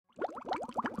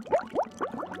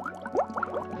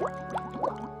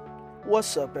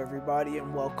What's up everybody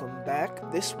and welcome back.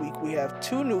 This week we have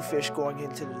two new fish going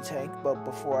into the tank, but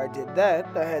before I did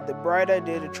that, I had the bright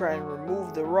idea to try and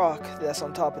remove the rock that's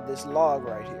on top of this log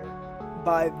right here.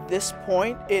 By this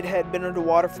point, it had been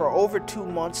underwater for over 2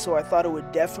 months, so I thought it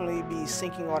would definitely be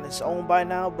sinking on its own by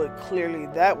now, but clearly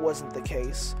that wasn't the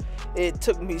case. It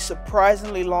took me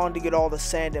surprisingly long to get all the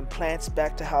sand and plants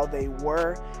back to how they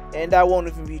were, and I won't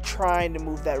even be trying to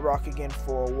move that rock again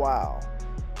for a while.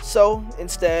 So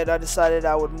instead, I decided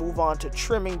I would move on to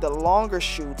trimming the longer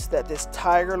shoots that this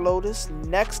tiger lotus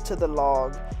next to the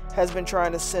log has been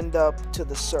trying to send up to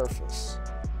the surface.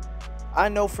 I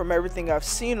know from everything I've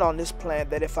seen on this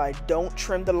plant that if I don't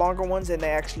trim the longer ones and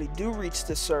they actually do reach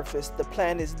the surface, the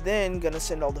plant is then going to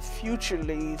send all the future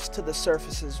leaves to the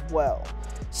surface as well.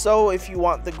 So if you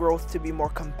want the growth to be more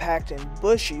compact and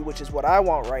bushy, which is what I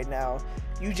want right now,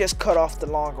 you just cut off the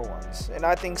longer ones. And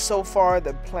I think so far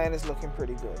the plant is looking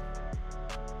pretty good.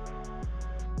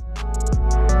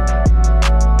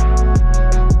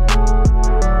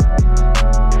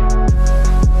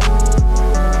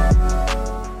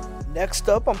 Next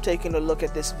up, I'm taking a look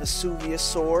at this Vesuvius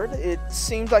sword. It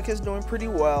seems like it's doing pretty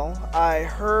well. I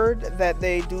heard that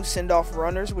they do send off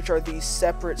runners, which are these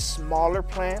separate smaller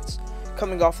plants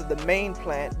coming off of the main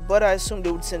plant, but I assumed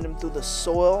it would send them through the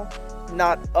soil,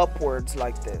 not upwards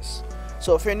like this.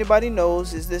 So if anybody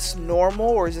knows, is this normal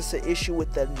or is this an issue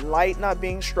with the light not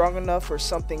being strong enough or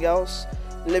something else?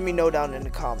 Let me know down in the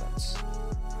comments.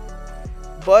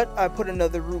 But I put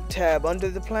another root tab under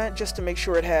the plant just to make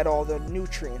sure it had all the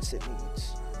nutrients it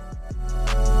needs.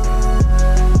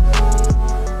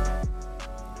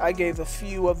 I gave a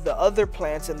few of the other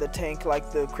plants in the tank,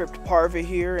 like the Crypt Parva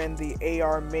here and the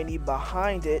AR Mini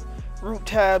behind it, root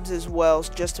tabs as well,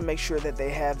 just to make sure that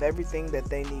they have everything that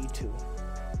they need to.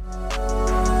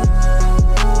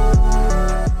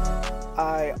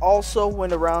 I also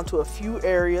went around to a few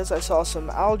areas. I saw some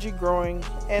algae growing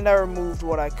and I removed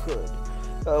what I could.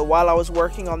 While I was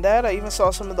working on that, I even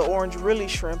saw some of the orange Rilly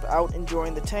shrimp out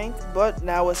enjoying the tank, but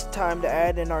now it's time to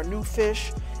add in our new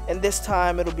fish, and this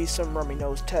time it'll be some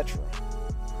rummy-nosed tetra.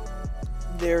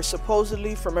 They're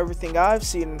supposedly, from everything I've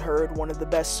seen and heard, one of the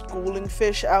best schooling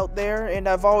fish out there, and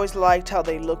I've always liked how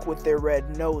they look with their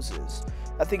red noses.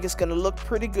 I think it's going to look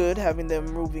pretty good having them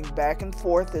moving back and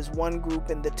forth as one group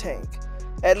in the tank.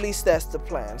 At least that's the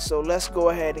plan, so let's go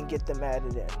ahead and get them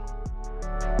added in.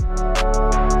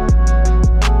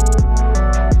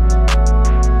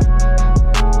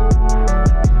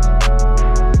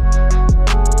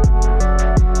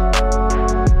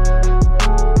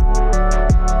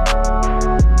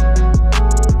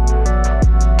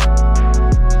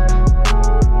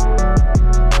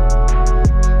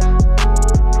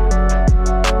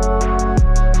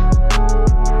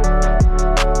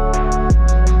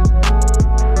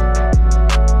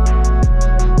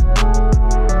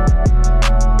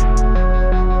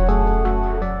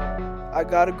 I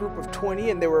got a group of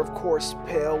 20 and they were of course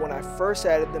pale when I first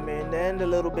added them in and a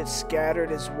little bit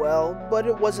scattered as well, but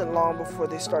it wasn't long before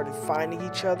they started finding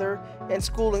each other and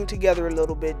schooling together a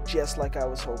little bit, just like I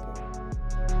was hoping.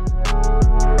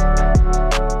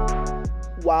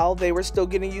 While they were still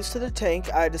getting used to the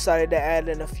tank, I decided to add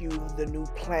in a few of the new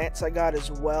plants I got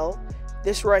as well.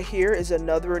 This right here is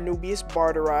another Anubias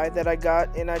barteri that I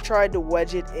got, and I tried to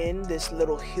wedge it in this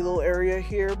little hill area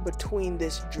here between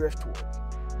this driftwood.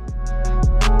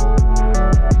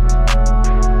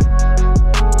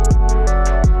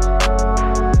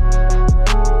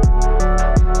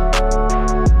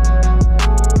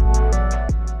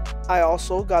 I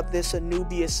also got this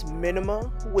Anubias minima,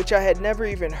 which I had never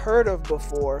even heard of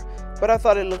before, but I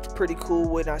thought it looked pretty cool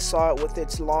when I saw it with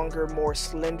its longer, more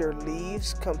slender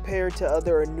leaves compared to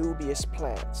other Anubias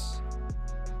plants.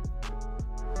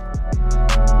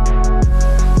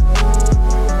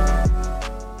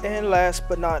 And last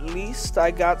but not least, I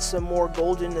got some more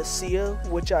golden Nicaea,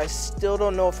 which I still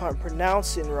don't know if I'm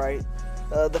pronouncing right.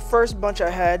 The first bunch I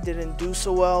had didn't do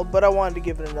so well, but I wanted to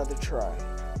give it another try.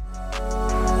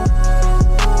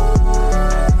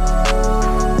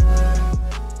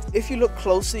 If you look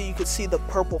closely, you could see the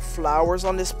purple flowers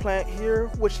on this plant here,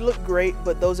 which look great,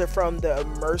 but those are from the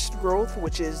immersed growth,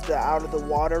 which is the out of the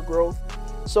water growth.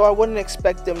 So I wouldn't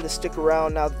expect them to stick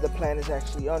around now that the plant is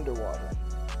actually underwater.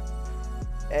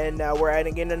 And now we're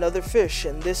adding in another fish,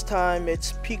 and this time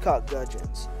it's peacock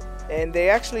gudgeons. And they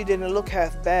actually didn't look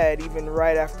half bad even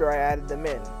right after I added them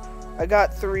in. I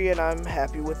got 3 and I'm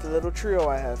happy with the little trio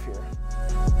I have here.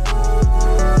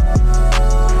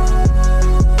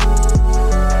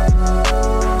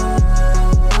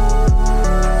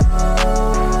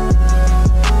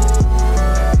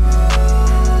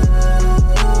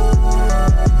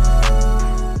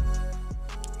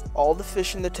 All the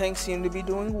fish in the tank seem to be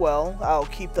doing well. I'll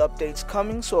keep the updates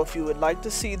coming, so if you would like to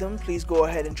see them, please go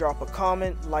ahead and drop a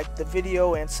comment, like the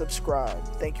video, and subscribe.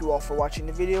 Thank you all for watching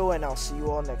the video, and I'll see you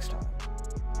all next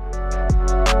time.